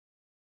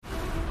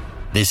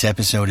This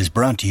episode is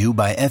brought to you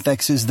by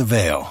FX's The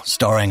Veil,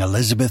 starring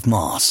Elizabeth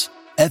Moss.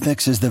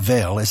 FX's The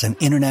Veil is an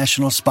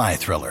international spy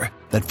thriller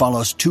that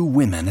follows two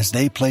women as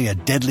they play a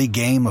deadly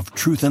game of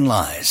truth and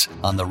lies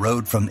on the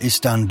road from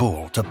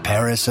Istanbul to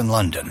Paris and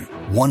London.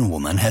 One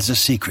woman has a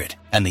secret,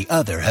 and the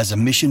other has a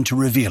mission to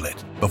reveal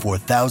it before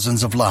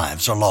thousands of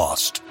lives are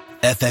lost.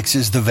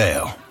 FX's The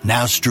Veil,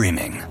 now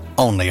streaming,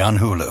 only on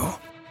Hulu.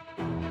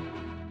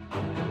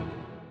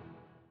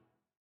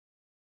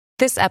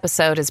 This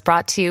episode is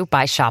brought to you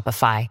by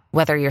Shopify.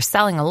 Whether you're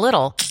selling a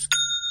little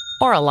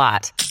or a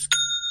lot,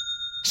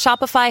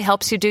 Shopify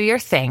helps you do your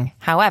thing,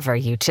 however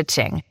you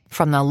cha-ching.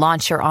 From the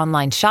launch your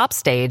online shop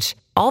stage,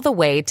 all the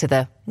way to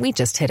the we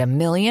just hit 1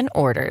 million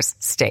orders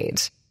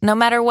stage. No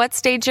matter what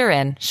stage you're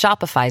in,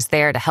 Shopify's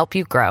there to help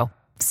you grow.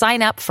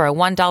 Sign up for a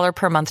 $1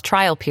 per month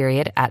trial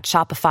period at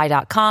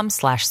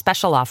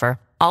shopify.com/special offer,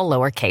 all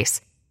lowercase.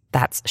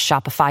 That's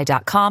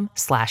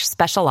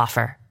shopify.com/special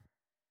offer.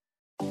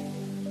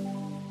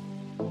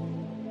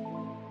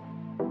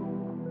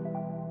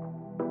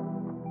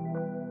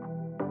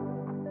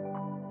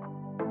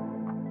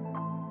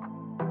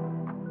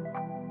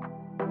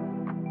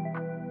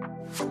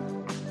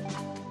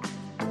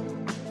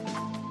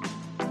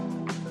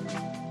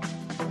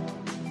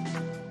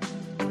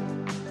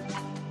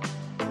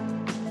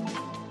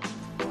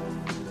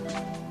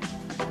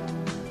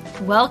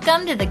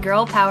 Welcome to the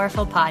Girl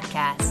Powerful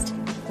Podcast.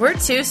 We're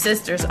two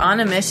sisters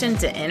on a mission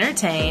to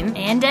entertain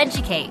and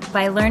educate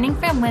by learning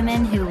from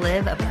women who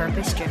live a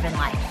purpose-driven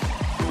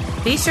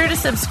life. Be sure to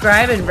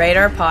subscribe and rate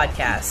our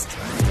podcast.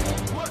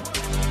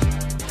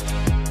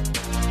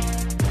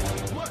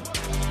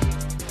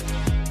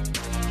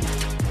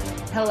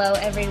 Hello,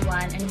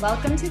 everyone, and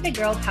welcome to the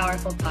Girl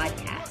Powerful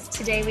Podcast.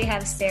 Today we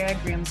have Sarah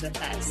Grooms with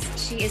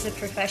us. She is a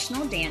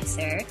professional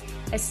dancer,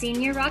 a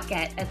senior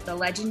rockette at the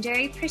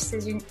legendary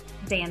Precision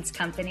Dance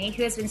Company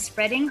who has been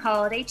spreading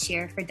holiday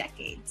cheer for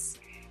decades.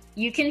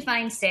 You can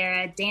find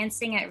Sarah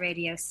dancing at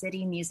Radio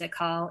City Music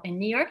Hall in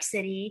New York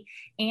City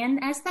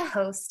and as the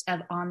host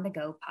of On the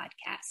Go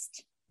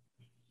podcast.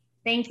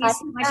 Thank you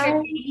so much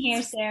for being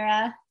here,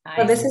 Sarah.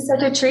 Well, this is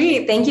such a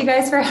treat. Thank you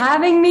guys for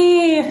having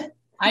me.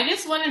 I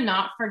just want to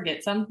not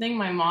forget something.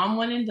 My mom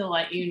wanted to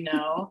let you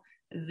know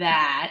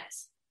that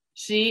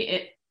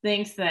she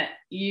thinks that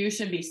you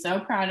should be so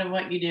proud of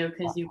what you do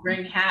because you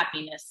bring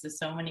happiness to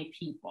so many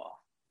people.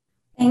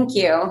 Thank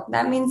you.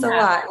 That means a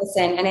lot.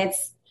 Listen,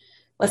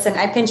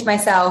 I pinch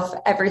myself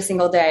every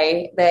single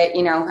day that,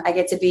 I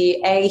get to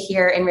be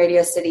here in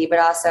Radio City, but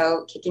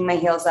also kicking my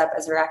heels up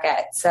as a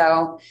rockette.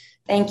 So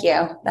thank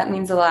you. That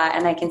means a lot.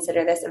 And I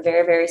consider this a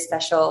very, very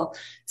special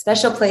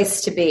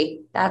place to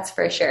be. That's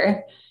for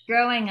sure.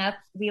 Growing up,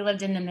 we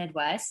lived in the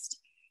Midwest,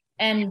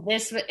 and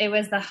it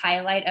was the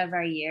highlight of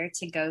our year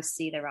to go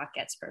see the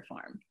Rockettes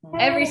perform.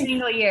 Every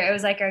single year. It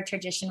was like our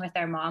tradition with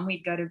our mom.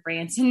 We'd go to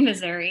Branson,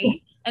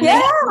 Missouri, and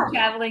then a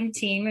traveling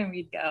team, and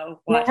we'd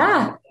go watch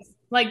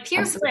like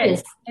pure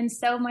bliss and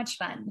so much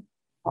fun.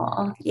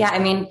 Yeah, I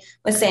mean,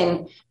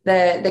 listen,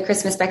 the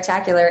Christmas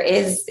Spectacular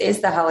is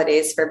the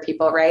holidays for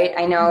people, right?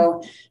 I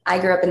know I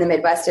grew up in the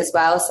Midwest as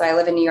well, so I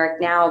live in New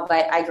York now,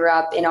 but I grew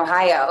up in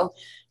Ohio.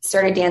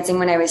 Started dancing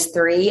when I was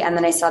 3, and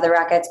then I saw the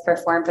Rockettes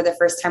perform for the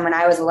first time when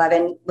I was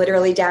 11,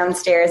 literally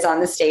downstairs on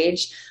the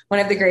stage,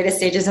 one of the greatest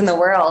stages in the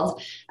world.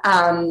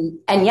 And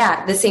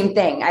yeah, the same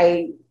thing.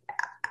 I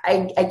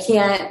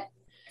can't,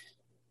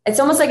 it's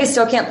almost like I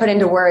still can't put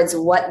into words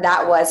what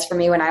that was for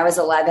me when I was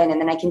 11.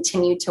 And then I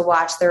continued to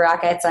watch the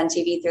Rockettes on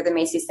TV through the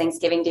Macy's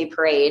Thanksgiving Day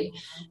Parade.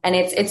 And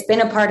it's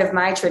been a part of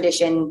my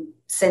tradition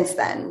since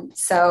then.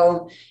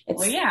 So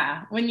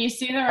when you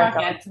see the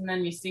Rockettes and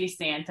then you see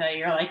Santa,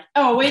 you're like,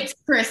 oh, it's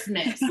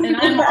Christmas and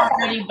I'm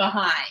already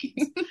behind.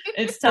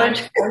 It's time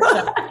to go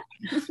shopping.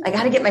 I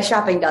got to get my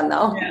shopping done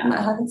though. Yeah.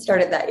 I haven't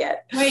started that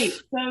yet. Wait,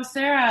 so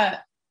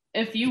Sarah,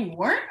 if you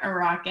weren't a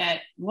rockette,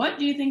 what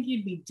do you think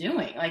you'd be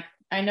doing? Like,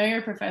 I know you're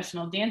a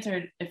professional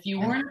dancer. If you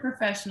weren't a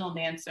professional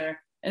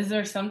dancer, is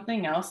there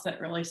something else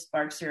that really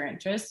sparks your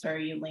interest or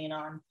you lean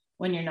on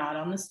when you're not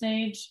on the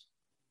stage?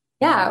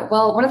 Yeah,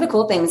 well, one of the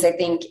cool things I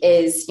think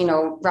is,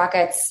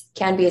 Rockettes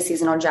can be a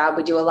seasonal job.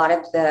 We do a lot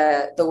of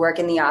the work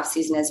in the off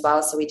season as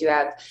well. So we do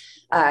have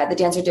the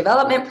Dancer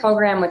Development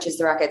Program, which is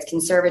the Rockettes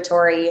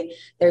Conservatory.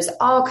 There's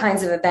all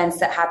kinds of events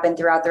that happen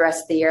throughout the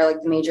rest of the year,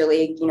 like the Major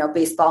League,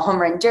 Baseball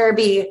Home Run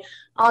Derby,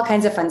 all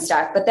kinds of fun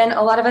stuff. But then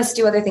a lot of us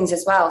do other things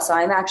as well. So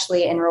I'm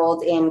actually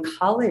enrolled in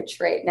college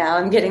right now.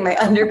 I'm getting my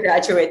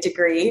undergraduate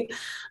degree.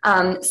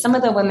 Some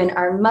of the women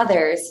are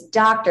mothers,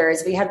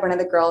 doctors. We had one of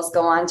the girls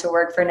go on to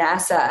work for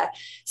NASA.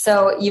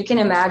 So you can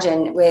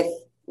imagine with,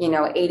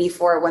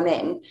 84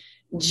 women,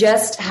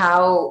 just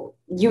how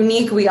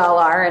unique we all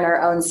are in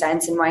our own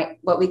sense and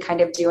what we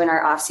kind of do in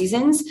our off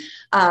seasons.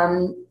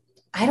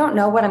 I don't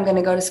know what I'm going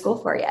to go to school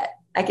for yet.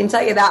 I can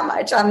tell you that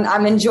much.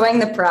 I'm enjoying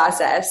the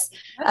process.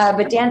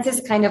 But dance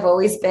has kind of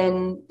always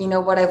been,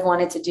 what I've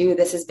wanted to do.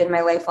 This has been my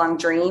lifelong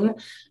dream.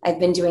 I've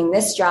been doing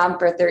this job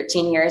for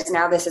 13 years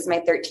now. This is my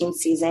 13th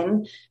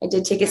season. I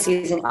did take a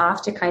season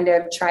off to kind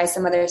of try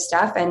some other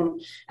stuff and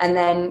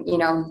then,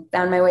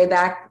 found my way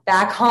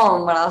back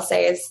home. What I'll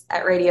say is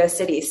at Radio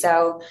City.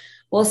 So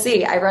we'll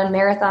see. I run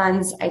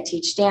marathons. I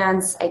teach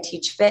dance. I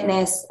teach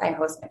fitness. I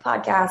host my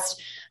podcast.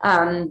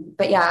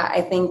 But yeah,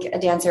 I think a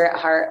dancer at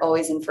heart,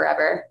 always and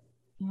forever.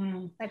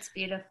 That's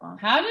beautiful.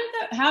 How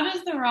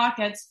does the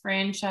Rockettes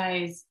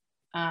franchise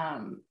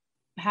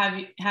have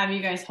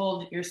you guys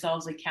hold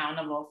yourselves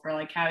accountable for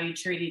like how you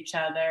treat each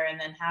other and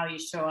then how you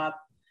show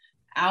up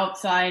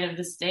outside of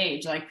the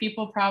stage? Like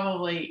people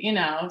probably,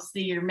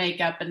 see your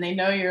makeup and they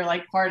know you're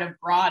like part of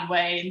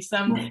Broadway in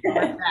some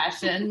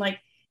fashion. Like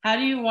how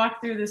do you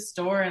walk through the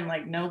store and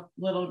like no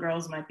little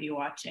girls might be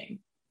watching?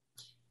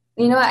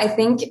 I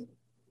think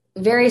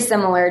very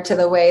similar to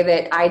the way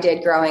that I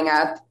did growing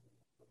up.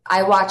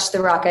 I watched the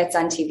Rockettes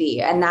on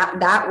TV, and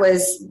that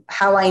was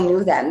how I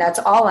knew them. That's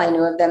all I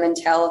knew of them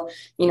until,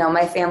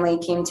 my family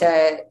came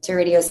to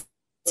Radio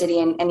City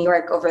in New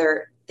York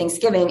over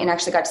Thanksgiving and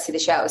actually got to see the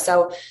show.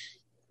 So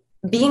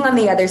being on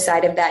the other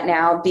side of that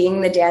now,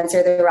 being the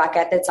dancer, the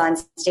Rockette that's on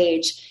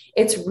stage,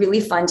 it's really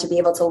fun to be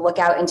able to look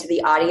out into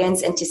the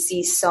audience and to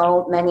see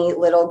so many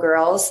little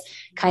girls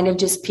kind of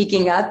just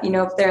peeking up,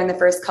 if they're in the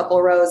first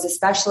couple rows,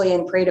 especially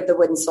in Parade of the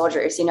Wooden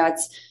Soldiers.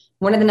 It's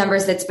one of the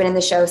numbers that's been in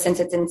the show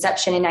since its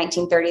inception in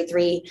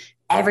 1933.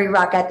 Every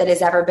Rockette that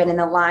has ever been in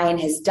the line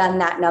has done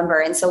that number.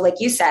 And so like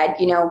you said,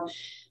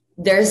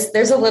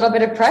 there's a little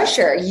bit of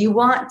pressure. You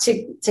want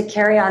to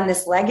carry on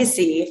this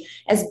legacy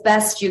as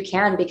best you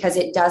can because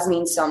it does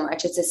mean so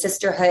much. It's a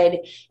sisterhood.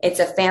 It's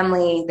a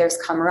family. There's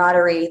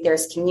camaraderie.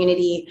 There's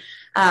community.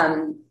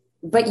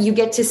 But you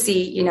get to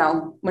see,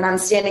 when I'm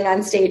standing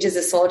on stage as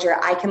a soldier,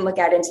 I can look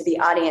out into the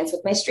audience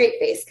with my straight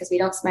face because we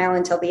don't smile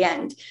until the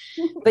end.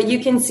 But you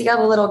can see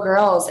all the little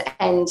girls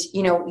and,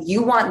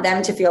 you want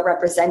them to feel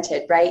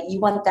represented, right? You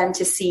want them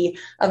to see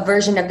a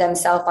version of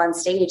themselves on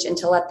stage and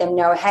to let them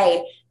know,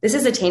 hey, this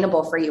is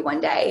attainable for you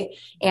one day.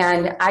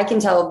 And I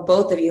can tell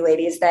both of you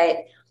ladies that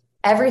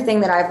everything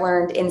that I've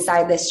learned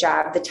inside this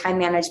job, the time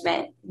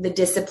management, the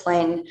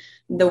discipline,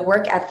 the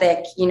work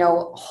ethic,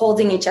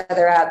 holding each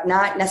other up,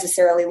 not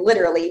necessarily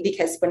literally,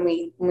 because when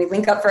we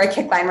link up for a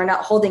kick line, we're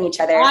not holding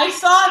each other. I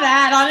saw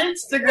that on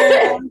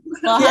Instagram.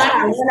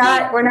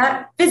 Yeah, we're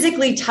not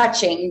physically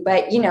touching,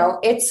 but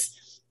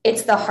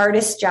it's the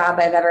hardest job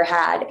I've ever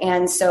had.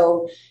 And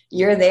so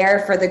you're there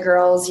for the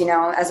girls,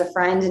 as a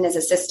friend and as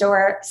a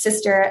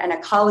sister and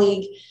a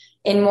colleague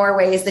in more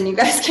ways than you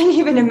guys can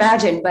even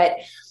imagine. But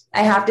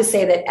I have to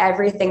say that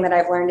everything that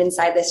I've learned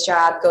inside this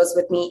job goes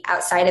with me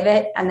outside of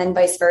it. And then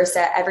vice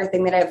versa,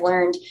 everything that I've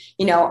learned,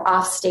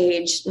 off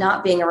stage,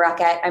 not being a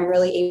Rockette, I'm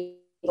really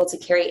able to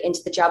carry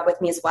into the job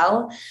with me as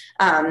well.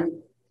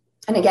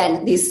 And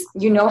again,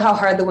 how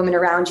hard the women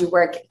around you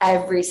work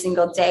every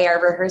single day.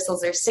 Our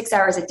rehearsals are 6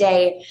 hours a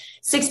day,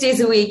 6 days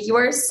a week. You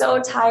are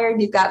so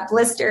tired. You've got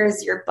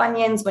blisters, your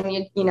bunions when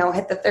you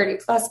hit the 30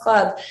 plus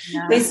club,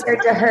 They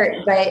start to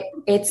hurt, but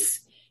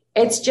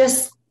it's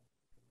just,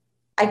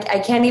 I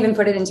can't even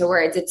put it into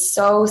words. It's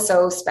so,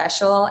 so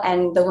special.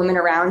 And the women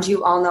around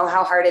you all know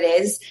how hard it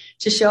is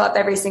to show up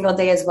every single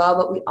day as well.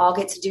 But we all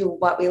get to do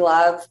what we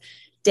love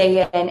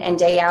day in and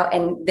day out.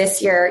 And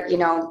this year,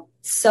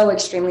 so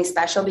extremely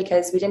special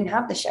because we didn't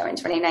have the show in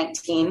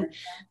 2019,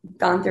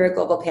 gone through a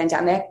global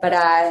pandemic,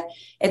 but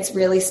it's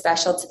really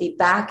special to be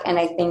back. And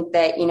I think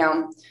that,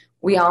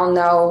 we all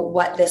know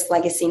what this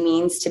legacy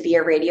means to be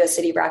a Radio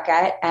City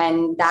Rockette.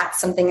 And that's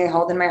something I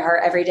hold in my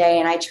heart every day.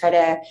 And I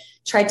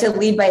try to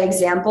lead by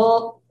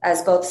example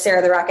as both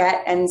Sarah the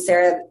Rockette and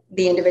Sarah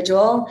the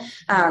individual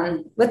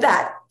with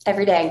that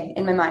every day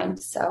in my mind.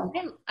 So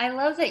I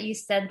love that you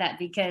said that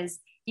because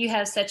you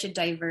have such a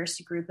diverse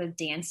group of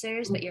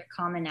dancers, but your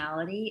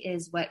commonality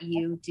is what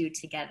you do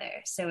together.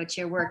 So it's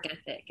your work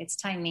ethic, it's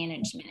time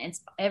management, it's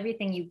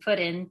everything you put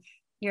in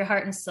your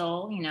heart and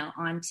soul,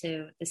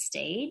 onto the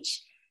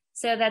stage.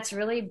 So that's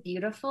really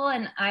beautiful.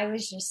 And I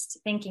was just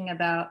thinking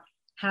about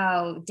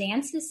how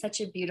dance is such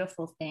a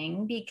beautiful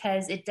thing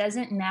because it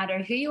doesn't matter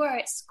who you are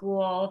at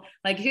school,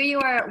 like who you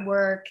are at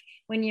work.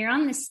 When you're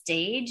on the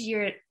stage,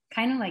 you're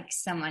kind of like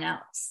someone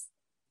else,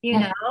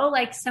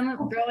 like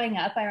growing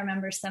up, I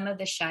remember some of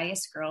the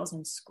shyest girls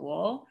in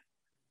school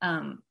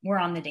were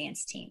on the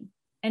dance team.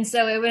 And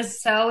so it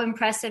was so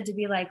impressive to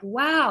be like,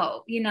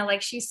 wow,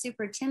 like she's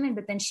super timid,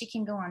 but then she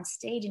can go on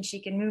stage and she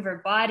can move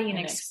her body and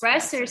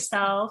express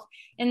herself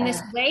in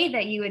this way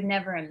that you would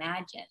never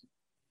imagine.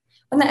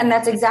 And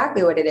that's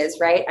exactly what it is,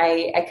 right?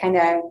 I kind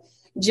of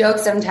joke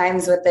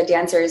sometimes with the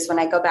dancers when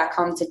I go back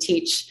home to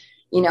teach,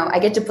 I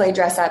get to play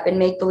dress up and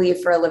make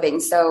believe for a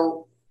living.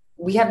 So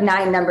we have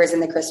 9 numbers in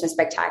the Christmas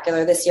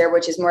Spectacular this year,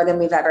 which is more than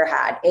we've ever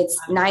had. It's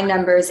 9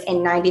 numbers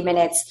in 90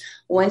 minutes.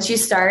 Once you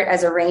start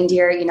as a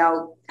reindeer,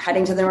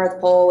 heading to the North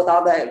Pole with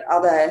all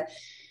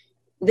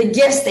the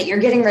gifts that you're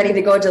getting ready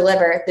to go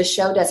deliver, the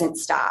show doesn't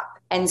stop.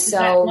 And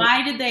so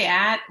why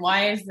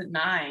is it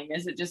 9?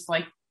 Is it just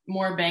like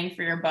more bang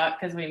for your buck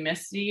because we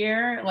missed a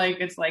year? Like,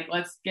 it's like,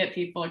 let's get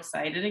people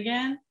excited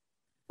again.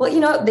 Well, you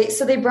know,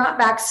 they brought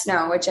back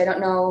snow, which I don't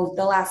know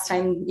the last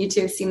time you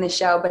two have seen the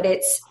show, but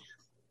it's,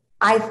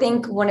 I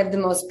think, one of the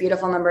most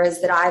beautiful numbers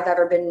that I've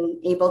ever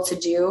been able to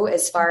do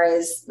as far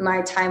as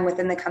my time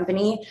within the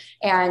company.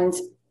 And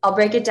I'll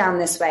break it down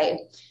this way.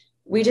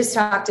 We just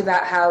talked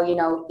about how, you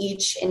know,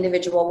 each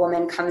individual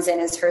woman comes in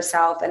as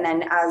herself. And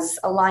then as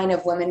a line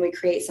of women, we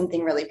create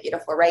something really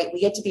beautiful, right?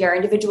 We get to be our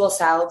individual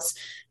selves.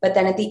 But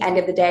then at the end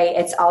of the day,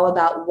 it's all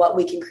about what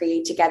we can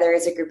create together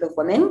as a group of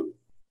women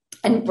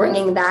and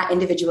bringing that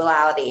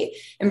individuality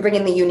and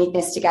bringing the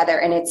uniqueness together.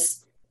 And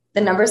it's,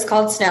 the number's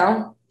called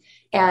Snow,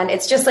 and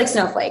it's just like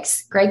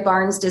snowflakes. Greg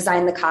Barnes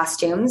designed the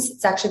costumes.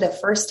 It's actually the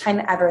first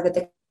time ever that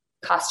the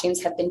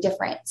costumes have been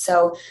different.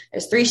 So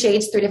there's 3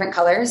 shades, 3 different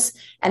colors,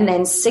 and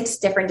then 6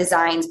 different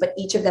designs, but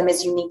each of them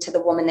is unique to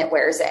the woman that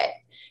wears it.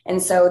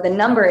 And so the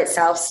number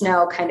itself,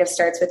 Snow, kind of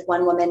starts with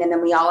one woman, and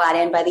then we all add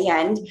in by the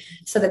end,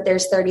 so that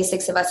there's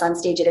 36 of us on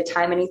stage at a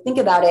time. And you think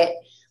about it,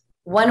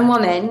 one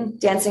woman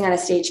dancing on a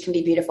stage can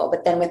be beautiful,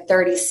 but then with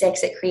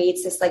 36, it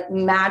creates this like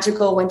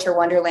magical winter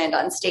wonderland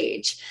on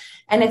stage.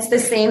 And it's the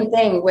same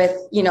thing with,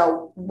 you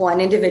know,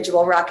 one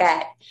individual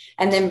Rockette,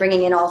 and then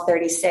bringing in all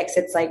 36.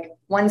 It's like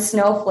one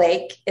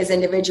snowflake is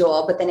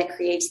individual, but then it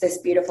creates this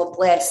beautiful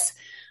bliss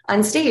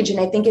on stage. And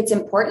I think it's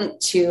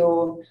important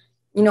to,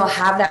 you know,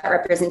 have that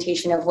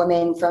representation of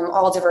women from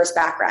all diverse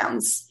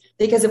backgrounds,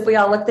 because if we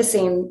all look the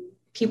same,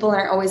 people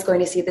aren't always going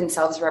to see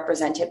themselves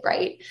represented,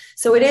 right?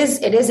 So it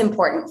is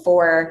important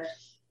for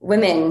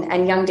women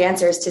and young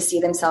dancers to see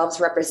themselves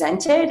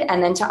represented,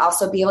 and then to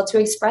also be able to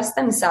express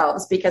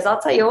themselves, because I'll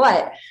tell you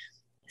what,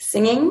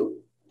 singing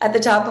at the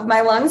top of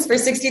my lungs for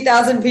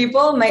 60,000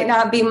 people might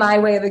not be my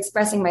way of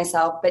expressing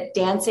myself, but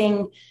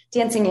dancing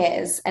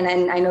is. And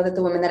I know that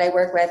the women that I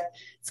work with,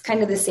 it's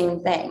kind of the same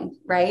thing,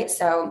 right?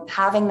 So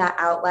having that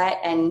outlet,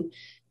 and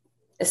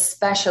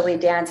especially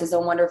dance, is a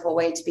wonderful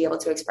way to be able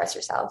to express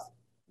yourself.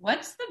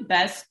 What's the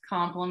best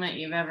compliment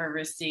you've ever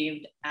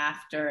received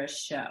after a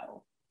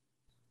show?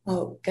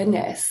 Oh,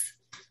 goodness.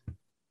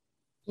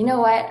 You know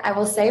what? I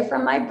will say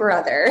from my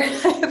brother. I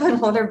have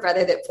an older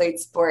brother that played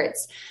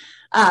sports.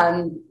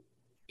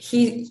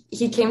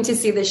 He came to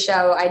see the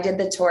show. I did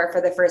the tour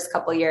for the first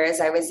couple years.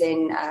 I was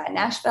in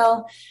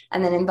Nashville,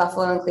 and then in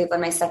Buffalo and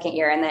Cleveland my second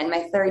year. And then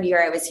my third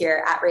year, I was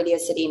here at Radio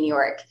City, New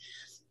York.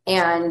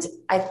 And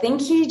I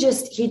think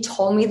he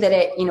told me that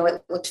it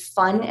looked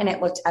fun and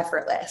it looked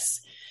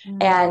effortless. Mm-hmm.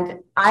 And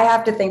I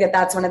have to think that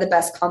that's one of the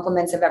best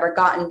compliments I've ever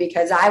gotten,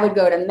 because I would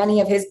go to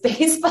many of his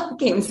baseball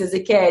games as a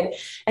kid,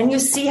 and you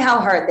see how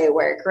hard they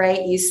work,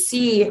 right? You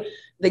see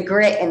the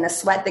grit and the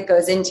sweat that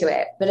goes into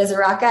it. But as a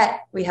Rockette,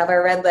 we have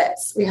our red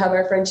lips, we have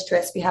our French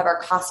twist, we have our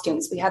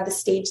costumes, we have the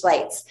stage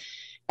lights,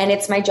 and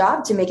it's my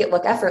job to make it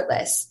look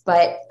effortless.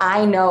 But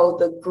I know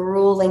the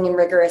grueling and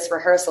rigorous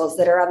rehearsals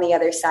that are on the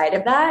other side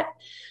of that.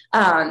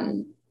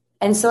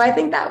 And so I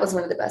think that was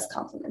one of the best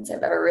compliments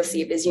I've ever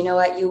received is, you know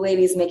what, you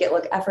ladies make it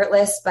look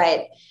effortless,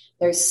 but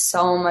there's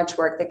so much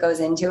work that goes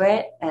into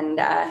it. And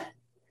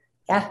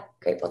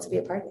grateful to be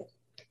a part of it.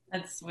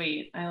 That's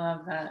sweet. I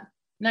love that.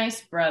 Nice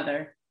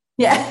brother.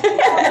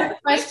 Yeah.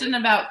 Question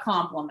about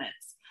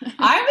compliments.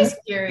 I was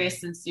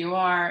curious, since you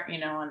are,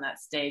 on that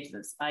stage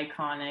that's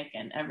iconic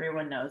and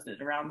everyone knows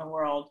it around the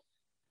world.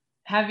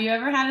 Have you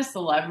ever had a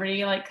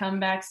celebrity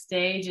come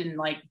backstage and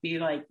be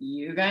like,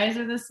 you guys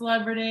are the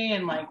celebrity,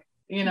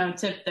 and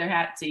tip their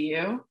hat to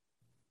you?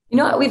 You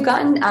know what? We've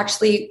gotten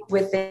actually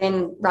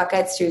within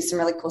Rockettes to some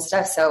really cool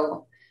stuff.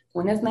 So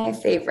one of my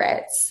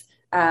favorites,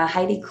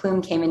 Heidi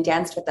Klum, came and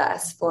danced with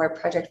us for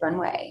Project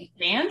Runway.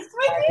 Danced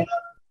with you?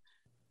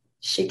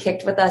 She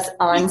kicked with us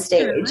on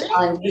stage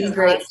on the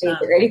great stage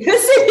at Radio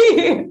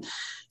City.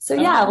 So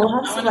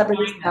we'll have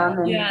celebrities come.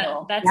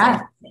 And,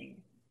 that's amazing.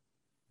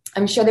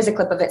 I'm sure there's a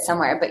clip of it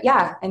somewhere, but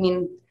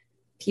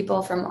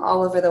people from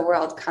all over the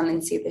world come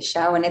and see the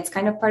show, and it's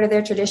kind of part of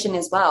their tradition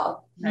as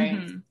well. Right.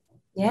 Mm-hmm.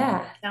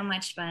 Yeah. So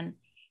much fun.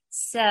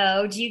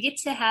 So do you get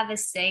to have a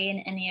say in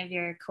any of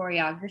your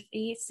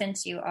choreography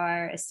since you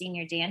are a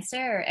senior dancer,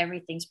 or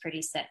everything's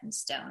pretty set in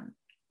stone?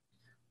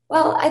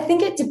 Well, I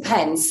think it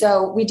depends.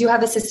 So we do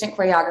have assistant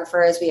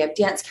choreographers. We have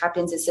dance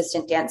captains,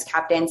 assistant dance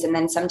captains. And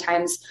then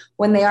sometimes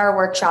when they are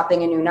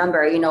workshopping a new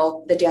number,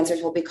 the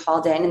dancers will be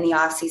called in the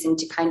off season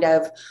to kind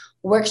of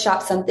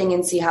workshop something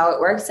and see how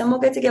it works. And we'll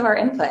get to give our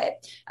input.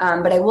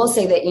 But I will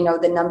say that,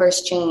 the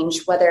numbers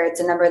change, whether it's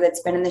a number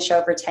that's been in the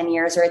show for 10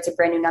 years or it's a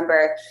brand new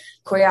number.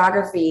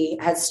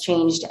 Choreography has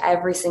changed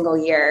every single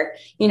year,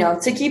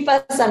 to keep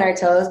us on our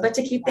toes, but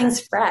to keep things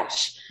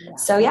fresh. Yeah.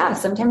 So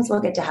sometimes we'll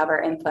get to have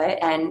our input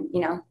and,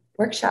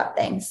 workshop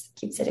things.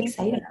 Keeps it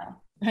exciting.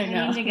 I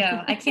need to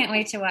go. I can't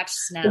wait to watch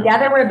Snow.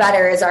 Together we're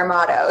better is our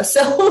motto.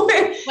 So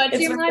what's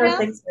your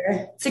motto?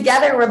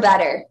 Together we're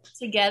better.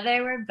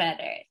 Together we're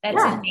better.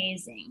 That's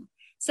amazing.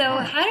 So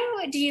how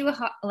do you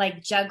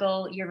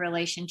juggle your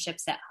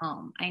relationships at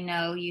home? I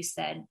know you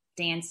said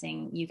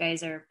dancing, you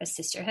guys are a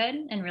sisterhood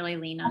and really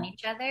lean on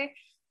each other.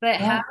 But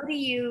how do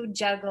you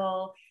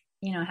juggle,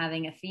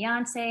 having a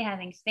fiance,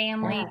 having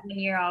family, when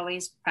you're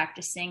always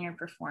practicing or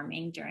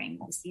performing during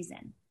the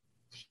season?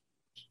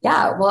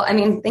 Yeah. Well, I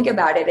mean, think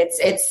about it.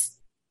 It's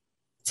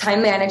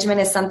time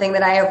management is something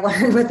that I have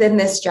learned within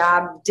this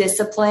job,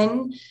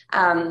 discipline,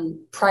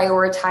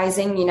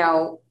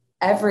 prioritizing,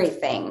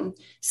 everything.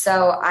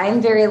 So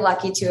I'm very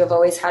lucky to have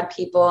always had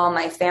people,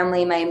 my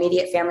family, my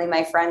immediate family,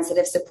 my friends that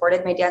have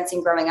supported my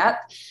dancing growing up.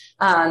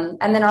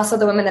 And then also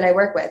the women that I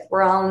work with,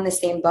 we're all in the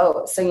same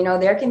boat. So,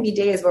 there can be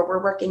days where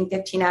we're working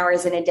 15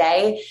 hours in a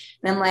day.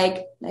 And I'm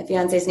like, my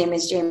fiance's name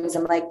is James.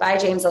 I'm like, bye,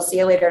 James. I'll see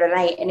you later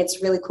tonight. And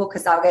it's really cool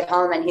because I'll get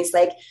home and he's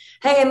like,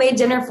 hey, I made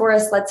dinner for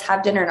us. Let's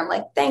have dinner. And I'm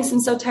like, thanks.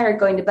 I'm so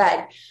tired going to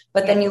bed.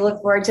 But then you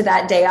look forward to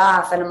that day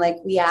off and I'm like,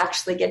 we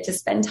actually get to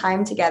spend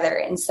time together.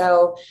 And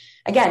so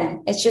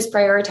again, it's just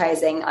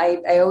prioritizing.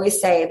 I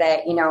always say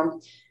that,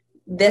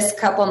 this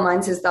couple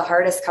months is the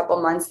hardest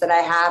couple months that I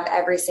have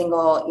every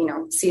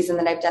single, season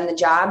that I've done the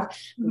job,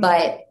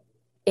 but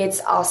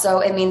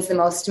it means the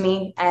most to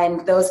me.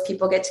 And those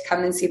people get to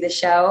come and see the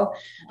show.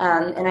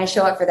 And I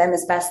show up for them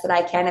as best that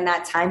I can in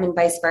that time and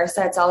vice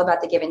versa. It's all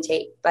about the give and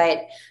take,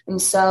 but I'm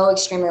so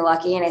extremely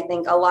lucky. And I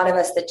think a lot of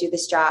us that do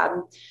this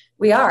job,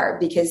 we are,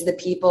 because the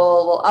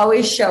people will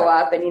always show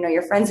up and,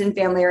 your friends and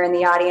family are in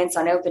the audience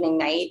on opening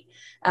night.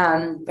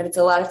 But it's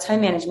a lot of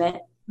time management.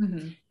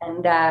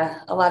 And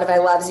a lot of I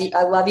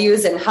love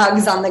yous and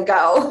hugs on the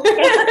go.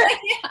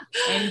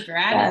 And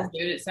gratitude.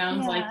 It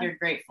sounds like you're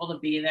grateful to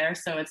be there.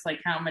 So it's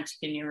like, how much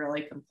can you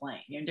really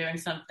complain? You're doing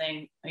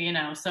something,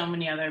 so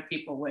many other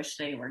people wish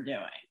they were doing.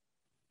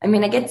 I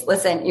mean,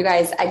 listen, you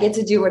guys, I get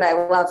to do what I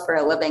love for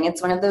a living.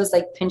 It's one of those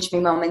like pinch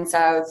me moments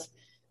of,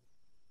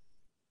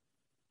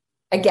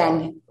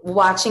 again,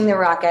 watching the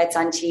Rockettes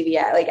on TV.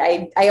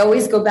 I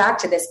always go back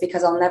to this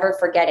because I'll never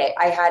forget it.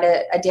 I had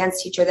a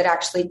dance teacher that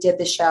actually did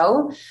the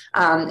show.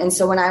 And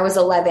so when I was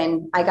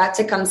 11, I got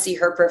to come see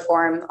her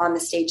perform on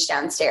the stage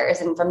downstairs.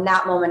 And from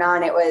that moment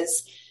on, it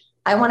was,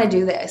 I want to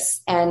do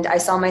this. And I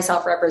saw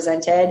myself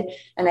represented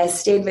and I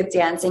stayed with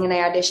dancing and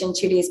I auditioned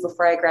 2 days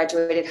before I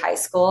graduated high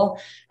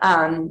school.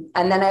 And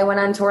then I went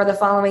on tour the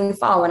following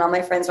fall when all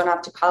my friends went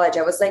off to college.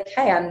 I was like,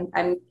 hey,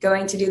 I'm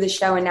going to do the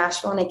show in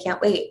Nashville and I can't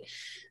wait.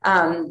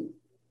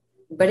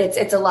 But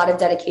it's a lot of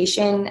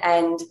dedication.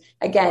 And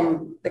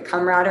again, the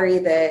camaraderie,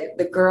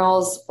 the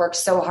girls work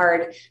so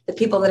hard, the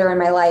people that are in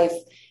my life,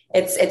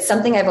 it's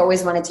something I've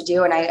always wanted to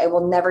do. And I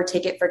will never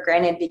take it for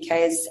granted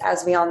because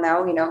as we all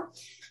know,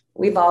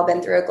 we've all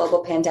been through a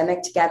global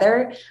pandemic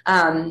together.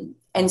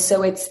 And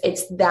so it's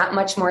that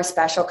much more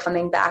special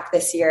coming back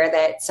this year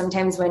that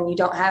sometimes when you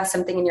don't have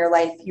something in your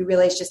life, you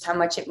realize just how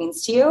much it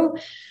means to you.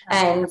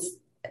 And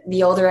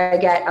the older I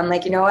get, I'm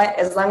like, you know what,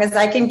 as long as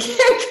I can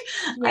kick,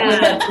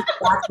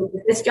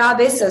 this job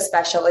is so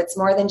special. It's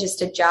more than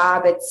just a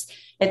job.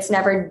 It's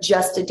never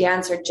just a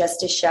dance or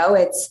just a show.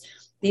 It's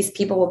these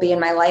people will be in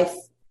my life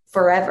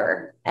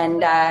forever.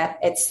 And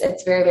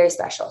it's very, very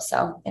special.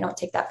 So I don't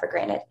take that for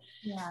granted.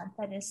 Yeah,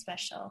 that is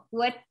special.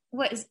 What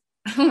was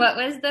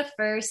the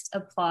first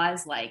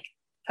applause like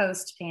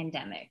post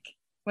pandemic?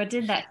 What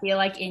did that feel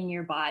like in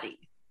your body?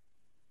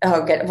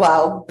 Oh, good.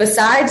 Well,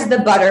 besides the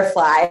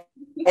butterflies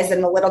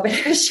and a little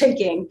bit of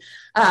shaking,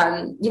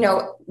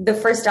 the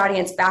first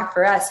audience back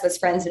for us was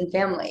friends and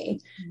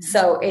family. Mm-hmm.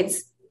 So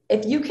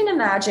if you can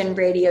imagine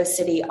Radio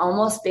City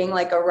almost being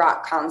like a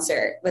rock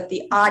concert with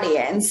the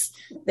audience,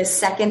 the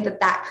second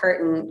that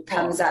curtain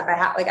comes up,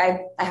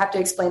 I have to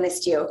explain this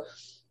to you.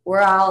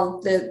 We're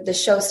all, the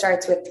show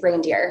starts with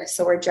reindeer.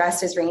 So we're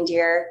dressed as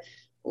reindeer.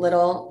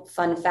 Little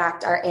fun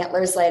fact, our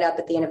antlers light up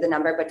at the end of the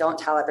number, but don't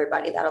tell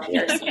everybody. That'll be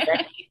our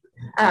secret.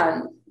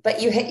 But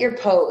you hit your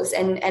pose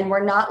and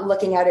we're not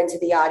looking out into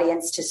the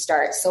audience to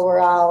start. So we're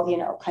all,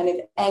 kind of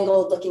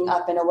angled looking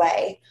up and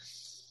away.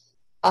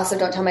 Also,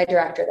 don't tell my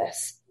director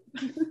this.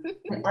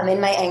 I'm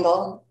in my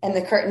angle and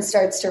the curtain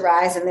starts to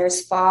rise and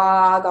there's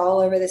fog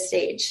all over the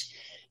stage.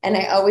 And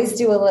I always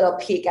do a little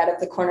peek out of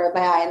the corner of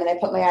my eye. And then I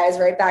put my eyes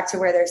right back to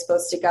where they're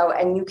supposed to go.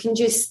 And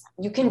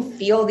you can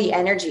feel the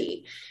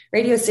energy.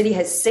 Radio City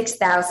has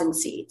 6,000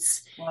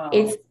 seats. Wow.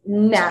 It's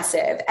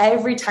massive.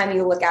 Every time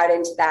you look out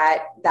into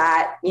that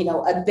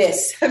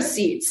abyss of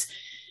seats,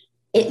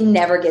 it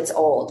never gets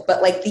old.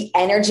 But like the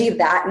energy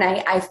that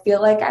night, I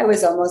feel like I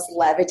was almost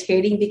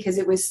levitating because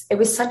it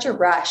was such a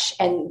rush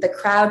and the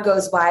crowd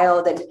goes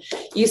wild and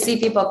you see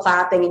people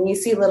clapping and you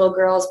see little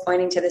girls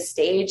pointing to the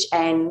stage.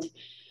 And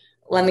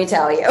let me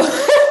tell you,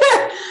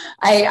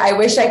 I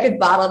wish I could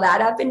bottle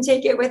that up and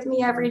take it with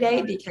me every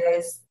day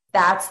because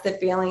that's the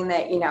feeling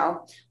that,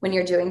 when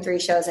you're doing 3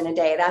 shows in a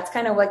day, that's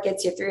kind of what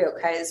gets you through.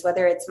 Because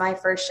whether it's my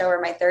first show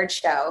or my third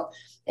show,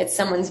 it's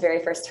someone's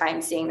very first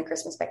time seeing the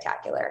Christmas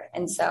Spectacular.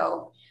 And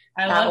so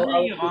I love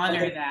that you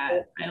honor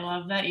that. I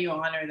love that you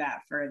honor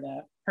that for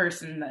the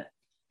person that,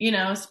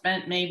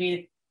 spent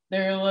maybe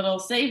their little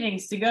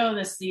savings to go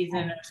this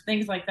season or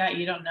things like that.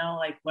 You don't know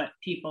like what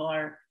people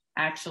are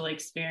actually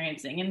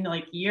experiencing and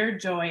like your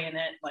joy in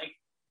it, like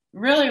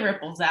really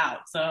ripples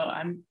out. So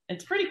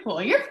it's pretty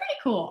cool. You're pretty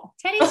cool.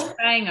 Teddy's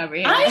crying over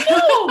here. I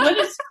know, but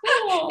it's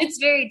cool. It's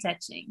very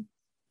touching.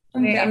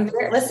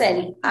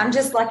 Listen, I'm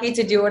just lucky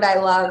to do what I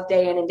love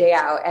day in and day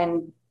out.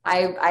 And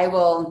I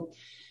will,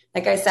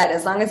 like I said,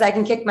 as long as I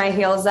can kick my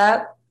heels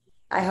up,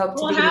 I hope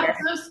to be here.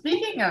 So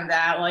speaking of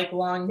that, like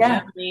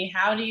longevity,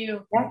 how do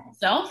you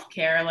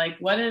self-care? Like,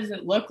 what does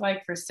it look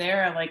like for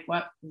Sarah? Like,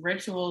 what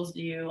rituals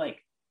do you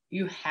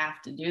you have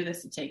to do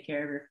this to take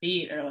care of your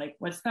feet? Or like,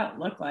 what's that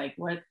look like?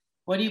 What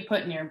do you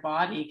put in your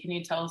body? Can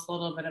you tell us a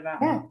little bit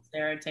about how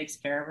Sarah takes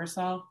care of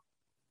herself?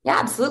 Yeah,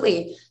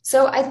 absolutely.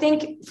 So I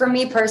think for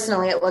me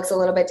personally, it looks a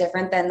little bit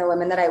different than the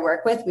women that I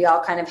work with. We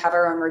all kind of have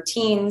our own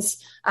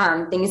routines,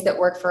 things that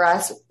work for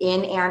us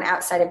in and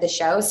outside of the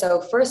show.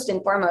 So first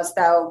and foremost,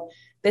 though,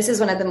 this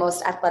is one of the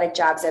most athletic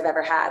jobs I've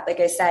ever had.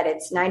 Like I said,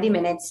 it's 90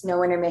 minutes,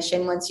 no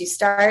intermission. Once you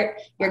start,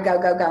 you're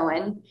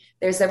going.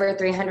 There's over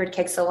 300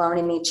 kicks alone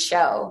in each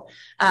show.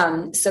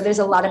 So there's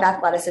a lot of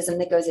athleticism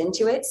that goes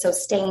into it. So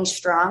staying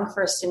strong,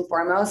 first and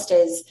foremost,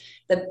 is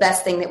the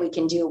best thing that we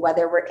can do,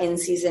 whether we're in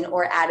season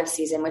or out of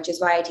season, which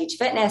is why I teach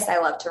fitness. I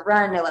love to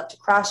run. I love to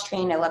cross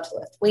train. I love to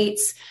lift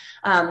weights.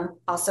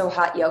 Also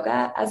hot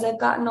yoga as I've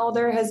gotten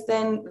older has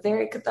been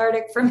very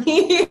cathartic for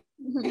me.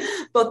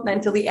 Both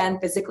mentally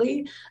and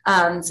physically.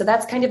 So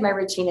that's kind of my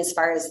routine as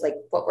far as like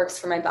what works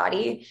for my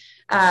body.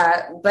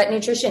 But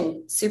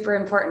nutrition, super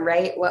important,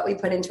 right? What we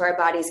put into our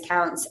bodies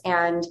counts.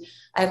 And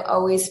I've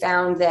always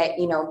found that,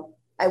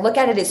 I look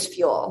at it as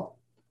fuel.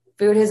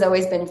 Food has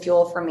always been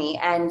fuel for me.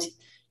 And,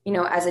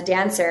 as a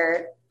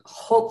dancer,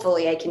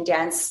 hopefully I can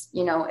dance,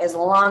 as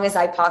long as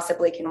I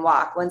possibly can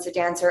walk. Once a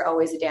dancer,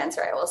 always a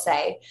dancer, I will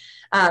say.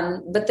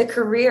 But the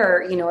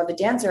career, of a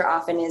dancer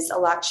often is a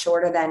lot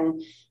shorter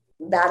than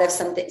that of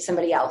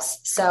somebody else.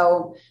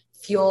 So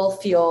fuel,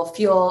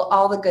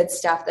 all the good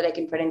stuff that I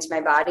can put into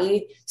my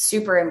body,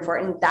 super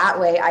important. That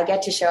way I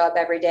get to show up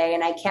every day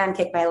and I can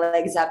kick my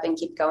legs up and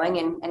keep going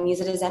and use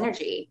it as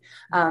energy.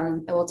 I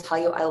will tell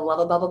you, I love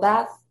a bubble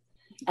bath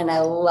and I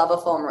love a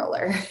foam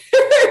roller.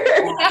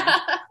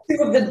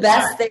 Two of the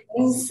best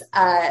things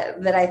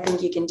that I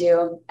think you can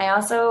do. I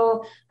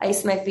also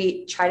ice my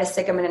feet, try to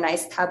stick them in an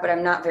ice tub, but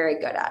I'm not very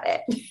good at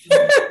it.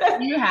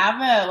 Do you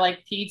have a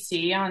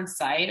PT on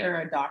site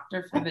or a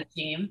doctor for the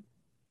team?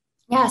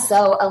 Yeah.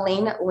 So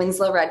Elaine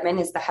Winslow Redman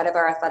is the head of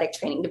our athletic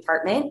training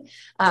department.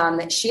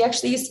 She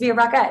actually used to be a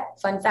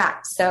Rockette, fun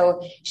fact.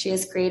 So she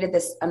has created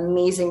this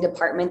amazing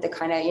department that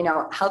kind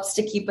of, helps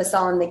to keep us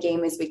all in the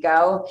game as we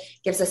go,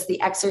 gives us the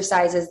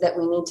exercises that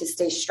we need to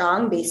stay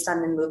strong based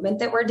on the movement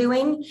that we're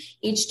doing.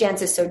 Each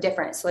dance is so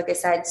different. So like I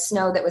said,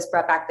 Snow that was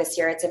brought back this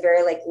year, it's a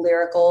very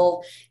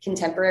lyrical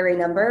contemporary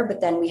number, but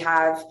then we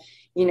have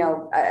a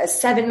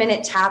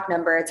 7-minute tap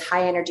number. It's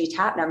high energy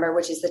tap number,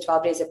 which is the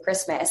 12 Days of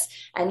Christmas.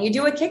 And you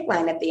do a kick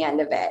line at the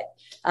end of it.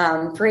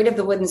 Parade of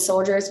the Wooden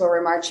Soldiers, where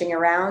we're marching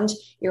around.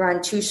 You're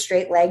on 2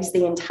 straight legs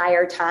the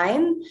entire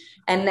time.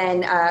 And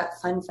then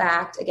fun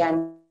fact,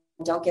 again,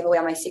 don't give away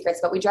all my secrets,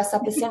 but we dress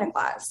up as Santa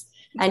Claus.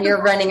 And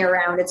you're running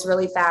around. It's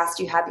really fast.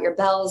 You have your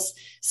bells.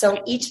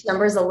 So each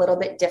number is a little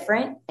bit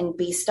different. And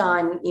based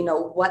on,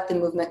 what the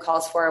movement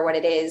calls for or what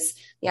it is,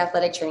 the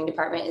athletic training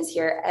department is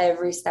here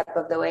every step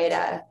of the way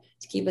to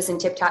keep us in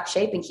tip-top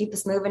shape and keep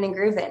us moving and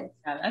grooving.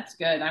 Yeah, that's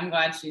good. I'm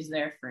glad she's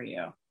there for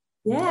you.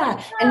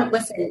 Yeah. And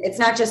listen, it's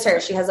not just her.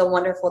 She has a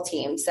wonderful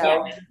team.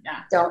 So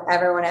don't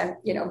ever want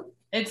to,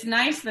 It's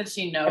nice that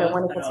she knows,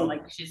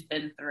 she's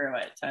been through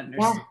it to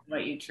understand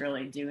what you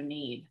truly do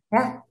need.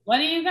 Yeah. What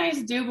do you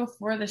guys do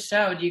before the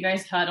show? Do you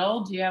guys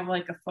huddle? Do you have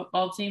a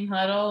football team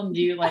huddle? And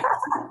do you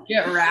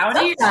get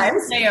rowdy? Do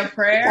you say a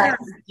prayer? Or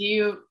do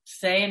you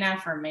say an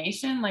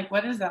affirmation?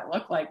 What does that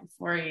look like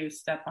before you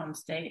step on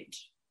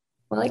stage?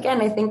 Well,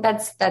 again, I think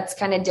that's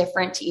kind of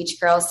different to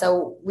each girl.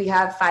 So we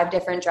have 5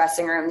 different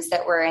dressing rooms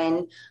that we're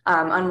in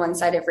on one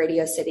side of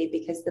Radio City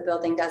because the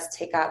building does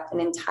take up an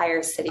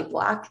entire city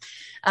block.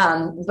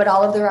 But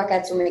all of the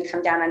Rockettes, when we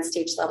come down on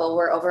stage level,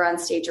 we're over on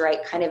stage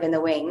right, kind of in the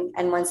wing.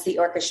 And once the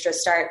orchestra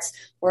starts,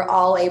 we're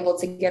all able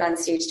to get on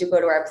stage to go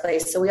to our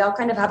place. So we all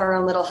kind of have our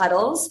own little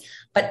huddles.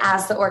 But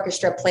as the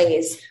orchestra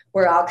plays,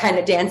 we're all kind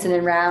of dancing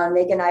around,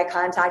 making eye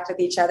contact with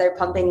each other,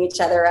 pumping each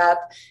other up,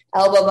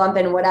 elbow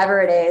bumping, whatever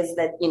it is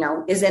that,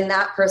 is in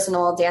that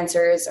personal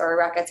dancers or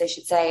Rockettes, I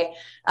should say,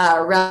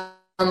 realm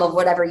of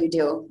whatever you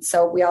do.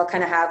 So we all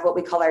kind of have what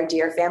we call our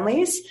dear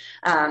families.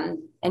 And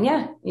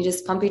you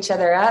just pump each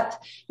other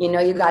up.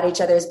 You got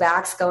each other's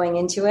backs going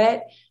into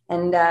it.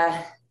 And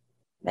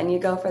then you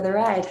go for the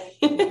ride.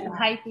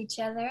 Hype each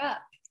other up.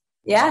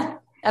 Yeah,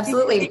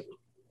 absolutely.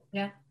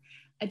 Yeah.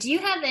 Do you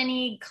have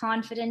any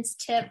confidence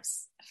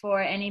tips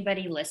for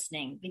anybody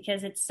listening?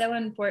 Because it's so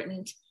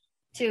important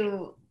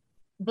to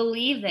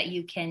believe that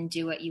you can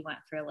do what you want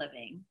for a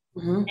living.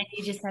 Mm-hmm. And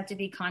you just have to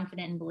be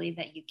confident and believe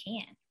that you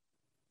can.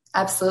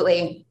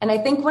 Absolutely. And I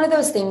think one of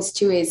those things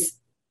too is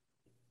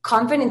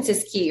confidence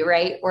is key,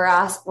 right? We're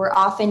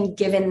often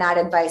given that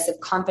advice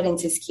of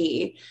confidence is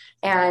key.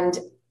 And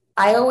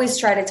I always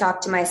try to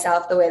talk to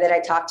myself the way that I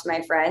talk to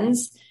my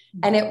friends.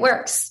 And it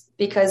works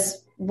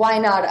because why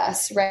not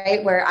us,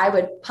 right? Where I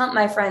would pump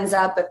my friends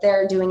up if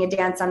they're doing a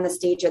dance on the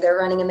stage or they're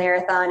running a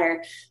marathon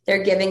or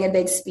they're giving a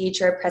big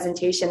speech or a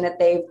presentation that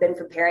they've been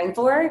preparing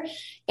for.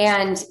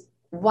 And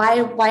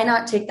why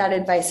not take that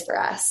advice for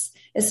us?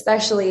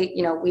 Especially,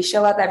 we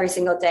show up every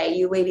single day.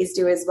 You ladies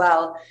do as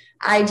well.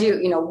 I do,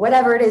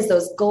 whatever it is,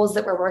 those goals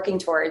that we're working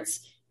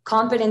towards,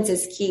 confidence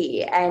is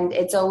key. And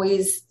it's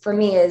always, for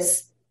me,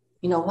 is,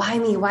 why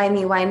me, why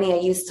me, why me? I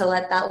used to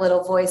let that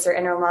little voice or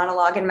inner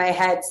monologue in my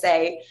head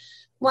say,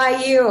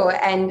 why you?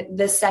 And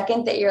the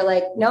second that you're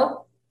like,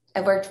 nope,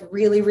 I've worked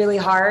really, really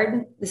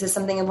hard. This is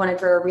something I've wanted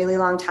for a really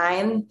long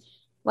time.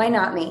 Why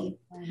not me?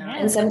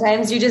 And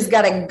sometimes you just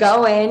got to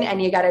go in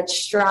and you got to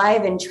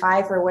strive and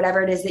try for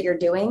whatever it is that you're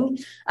doing.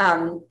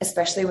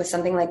 Especially with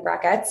something like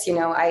Rockettes,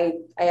 I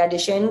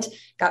auditioned,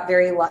 got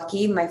very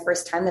lucky my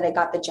first time that I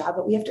got the job,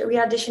 but we have to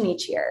re-audition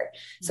each year.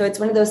 So it's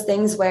one of those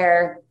things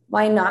where,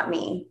 why not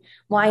me?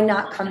 Why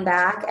not come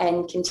back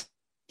and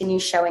continue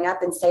showing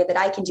up and say that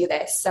I can do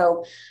this?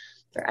 So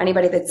for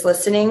anybody that's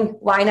listening,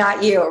 why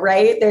not you,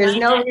 right? There's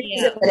no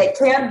reason that it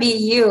can't be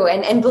you,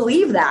 and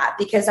believe that,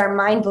 because our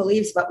mind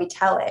believes what we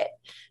tell it.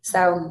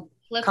 So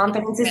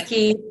confidence is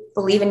key.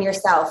 Believe in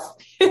yourself.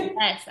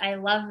 Yes, I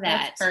love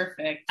that. That's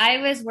perfect. I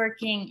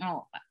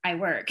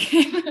work,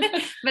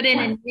 but in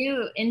a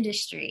new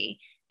industry,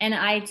 and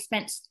I'd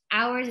spent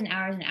hours and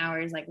hours and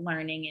hours like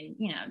learning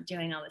and,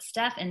 doing all this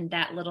stuff. And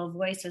that little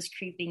voice was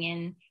creeping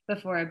in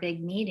before a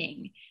big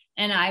meeting.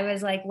 And I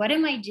was like, what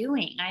am I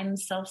doing? I'm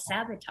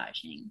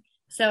self-sabotaging.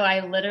 So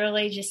I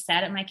literally just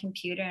sat at my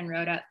computer and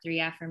wrote out 3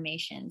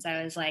 affirmations.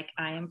 I was like,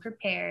 I am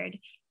prepared.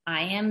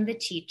 I am the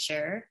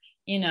teacher.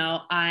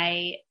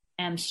 I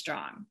am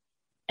strong.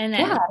 And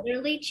that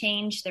literally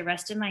changed the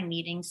rest of my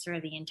meetings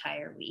through the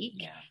entire week.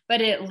 Yeah. But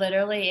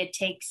it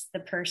takes the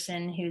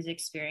person who's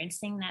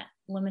experiencing that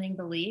limiting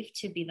belief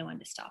to be the one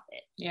to stop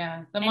it.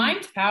 Yeah. The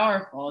mind's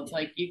powerful. It's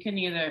like you can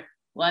either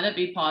let it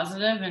be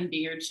positive and be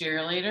your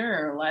cheerleader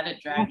or let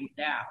it drag you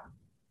down.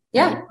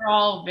 Yeah. We're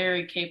all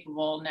very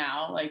capable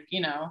now,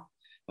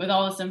 with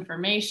all this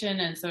information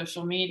and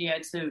social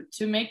media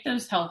to make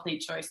those healthy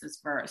choices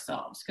for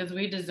ourselves, because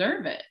we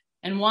deserve it.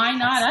 And why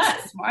not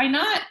us? Why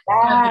not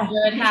have a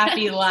good,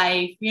 happy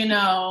life,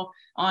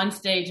 on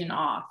stage and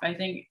off? I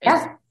think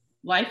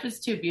life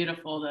is too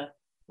beautiful to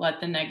let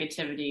the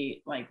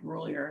negativity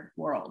rule your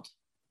world.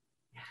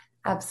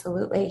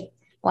 Absolutely.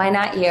 Why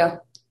not you?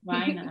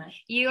 Why not?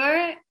 You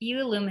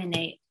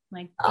illuminate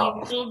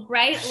beautiful,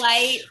 bright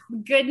light,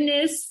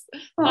 goodness,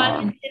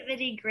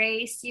 positivity,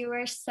 grace. You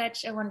are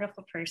such a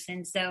wonderful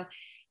person. So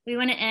we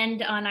want to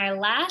end on our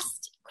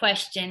last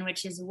question,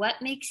 which is,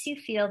 what makes you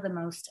feel the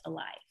most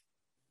alive?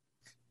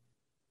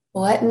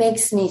 What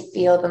makes me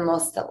feel the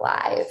most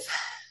alive?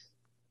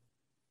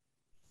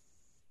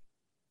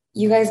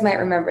 You guys might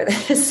remember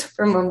this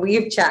from when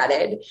we've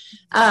chatted.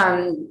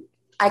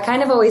 I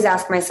kind of always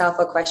ask myself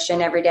a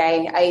question every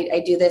day.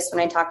 I do this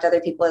when I talk to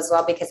other people as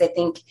well, because I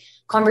think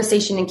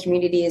conversation and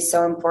community is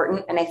so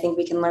important. And I think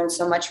we can learn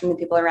so much from the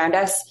people around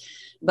us.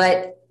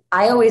 But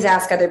I always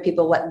ask other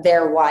people what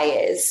their why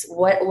is.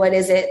 What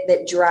is it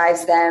that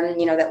drives them,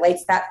 that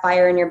lights that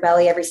fire in your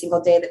belly every single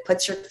day, that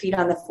puts your feet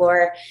on the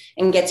floor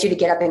and gets you to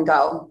get up and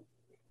go.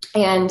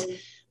 And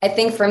I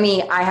think for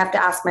me, I have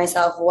to ask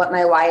myself what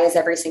my why is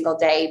every single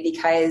day,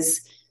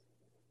 because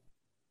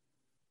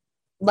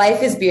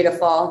life is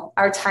beautiful.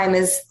 Our time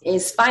is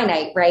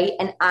finite, right?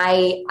 And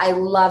I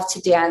love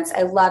to dance.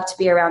 I love to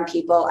be around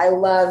people. I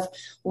love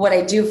what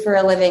I do for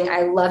a living.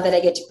 I love that I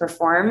get to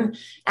perform,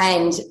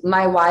 and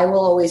my why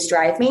will always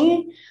drive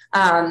me.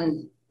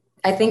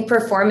 I think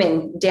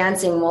performing,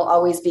 dancing will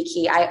always be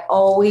key. I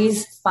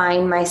always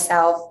find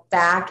myself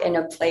back in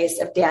a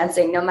place of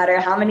dancing, no matter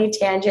how many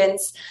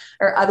tangents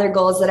or other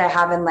goals that I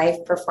have in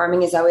life.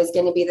 Performing is always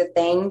going to be the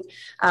thing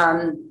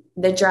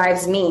that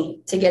drives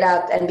me to get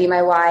up and be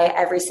my why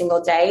every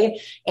single day.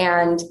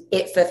 And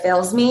it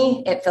fulfills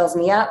me. It fills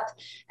me up.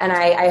 And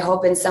I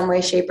hope in some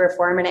way, shape, or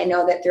form, and I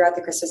know that throughout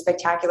the Christmas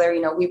Spectacular,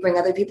 we bring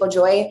other people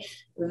joy.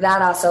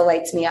 That also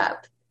lights me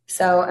up.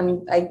 So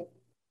I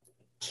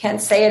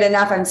can't say it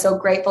enough. I'm so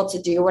grateful to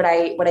do what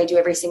I do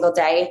every single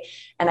day.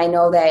 And I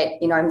know that,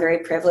 I'm very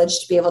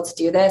privileged to be able to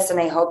do this. And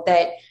I hope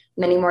that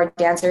many more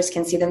dancers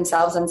can see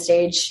themselves on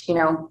stage,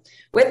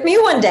 with me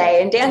one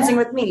day and dancing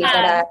with me.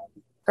 But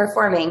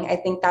performing, I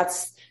think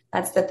that's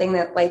the thing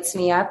that lights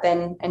me up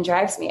and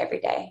drives me every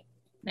day.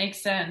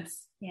 Makes sense.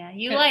 Yeah,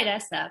 you light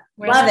us up.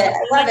 Love it.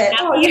 I love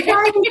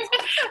it.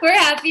 We're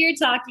happier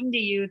talking to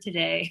you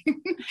today.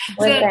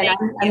 Listen,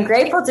 I'm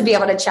grateful to be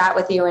able to chat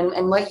with you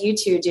and what you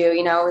two do,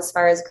 as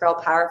far as Girl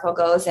Powerful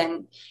goes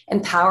and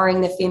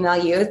empowering the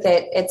female youth.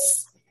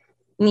 It's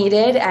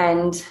needed.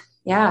 And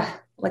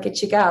look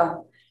at you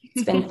go.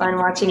 It's been fun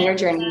watching your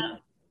journey.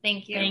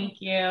 Thank you.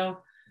 Thank you.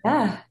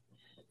 Yeah.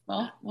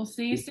 Well, we'll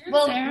see you soon,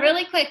 Well, Sarah.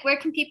 Really quick, where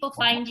can people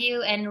find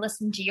you and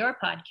listen to your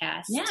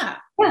podcast? Yeah.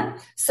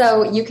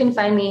 So you can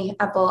find me,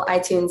 Apple,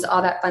 iTunes,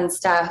 all that fun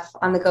stuff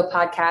on the Go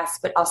Podcast.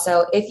 But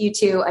also, if you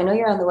too, I know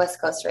you're on the West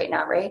Coast right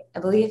now, right? I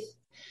believe.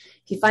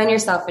 If you find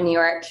yourself in New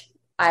York,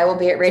 I will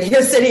be at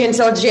Radio City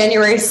until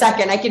January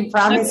 2nd. I can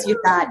promise you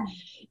that.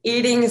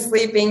 Eating,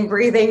 sleeping,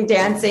 breathing,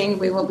 dancing,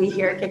 we will be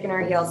here kicking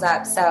our heels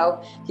up. So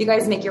if you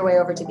guys make your way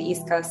over to the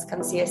East Coast,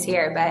 come see us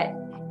here. But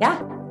yeah.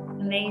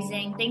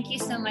 Amazing. Thank you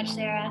so much,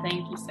 Sarah.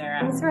 Thank you,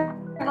 Sarah. Thanks for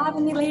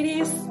having me,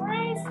 ladies.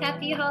 Nice.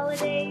 Happy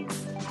holidays.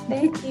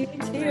 Thank you,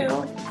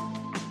 too.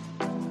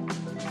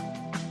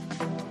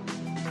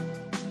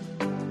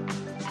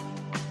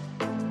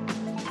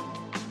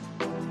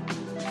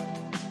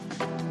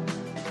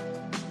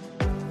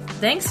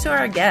 Thanks to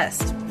our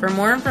guest. For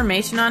more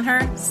information on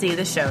her, see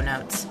the show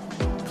notes.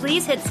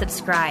 Please hit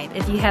subscribe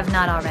if you have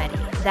not already.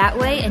 That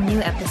way, a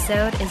new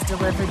episode is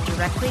delivered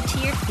directly to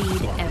your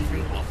feed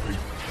every week.